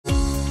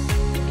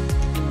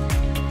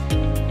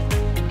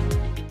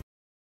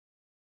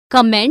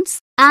Comments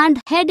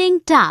and heading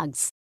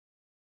tags.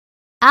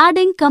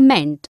 Adding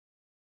comment.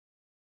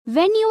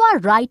 When you are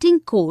writing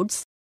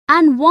codes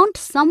and want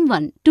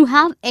someone to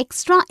have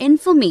extra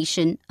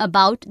information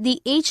about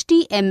the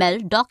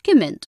HTML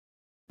document,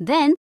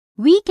 then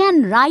we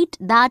can write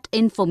that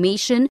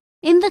information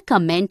in the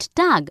comment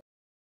tag.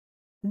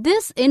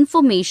 This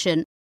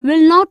information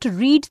will not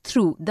read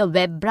through the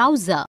web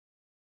browser.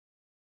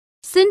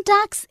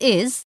 Syntax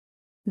is: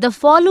 the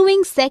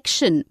following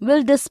section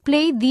will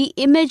display the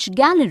image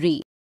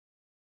gallery.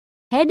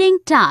 Heading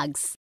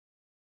tags.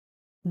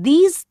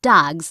 These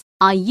tags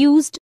are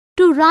used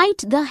to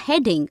write the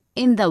heading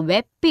in the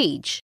web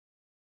page.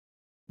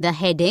 The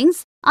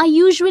headings are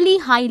usually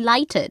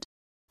highlighted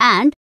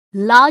and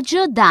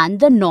larger than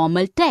the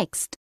normal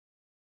text.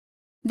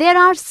 There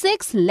are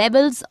 6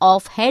 levels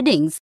of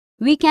headings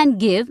we can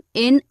give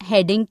in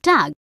heading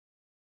tag.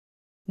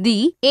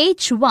 The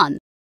H1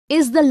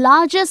 is the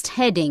largest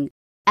heading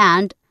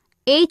and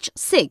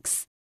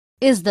H6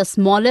 is the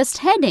smallest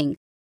heading.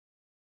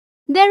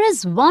 There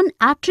is one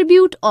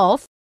attribute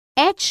of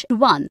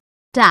H1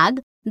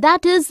 tag,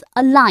 that is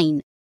a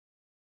line.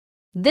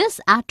 This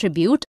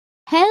attribute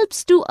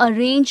helps to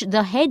arrange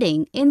the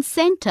heading in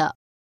center,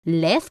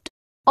 left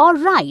or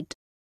right.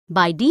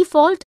 By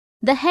default,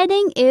 the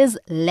heading is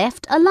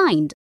left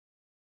aligned.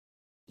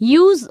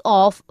 Use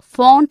of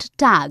font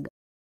tag.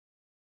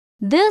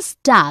 This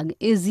tag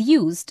is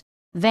used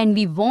when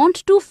we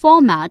want to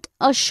format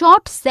a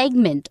short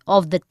segment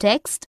of the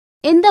text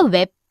in the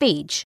web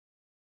page.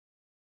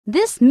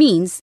 This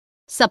means,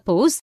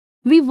 suppose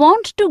we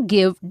want to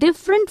give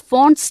different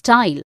font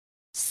style,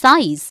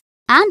 size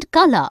and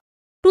color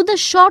to the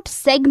short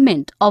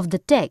segment of the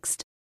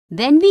text,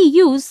 then we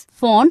use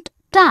font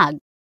tag.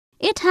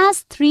 It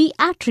has 3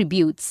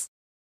 attributes.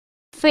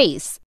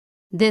 Face.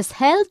 This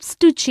helps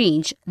to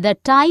change the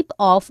type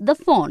of the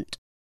font.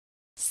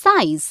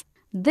 Size.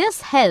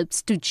 This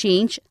helps to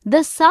change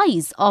the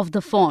size of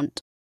the font.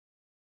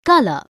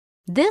 Color.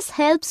 This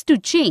helps to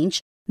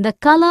change the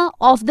color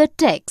of the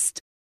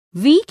text.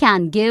 We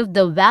can give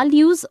the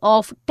values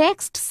of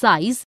text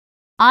size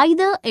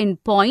either in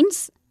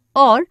points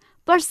or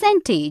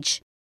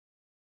percentage.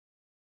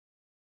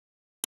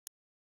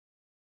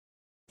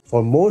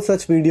 For more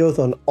such videos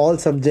on all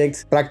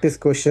subjects, practice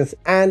questions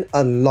and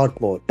a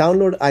lot more,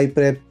 download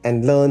iPrep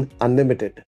and learn unlimited.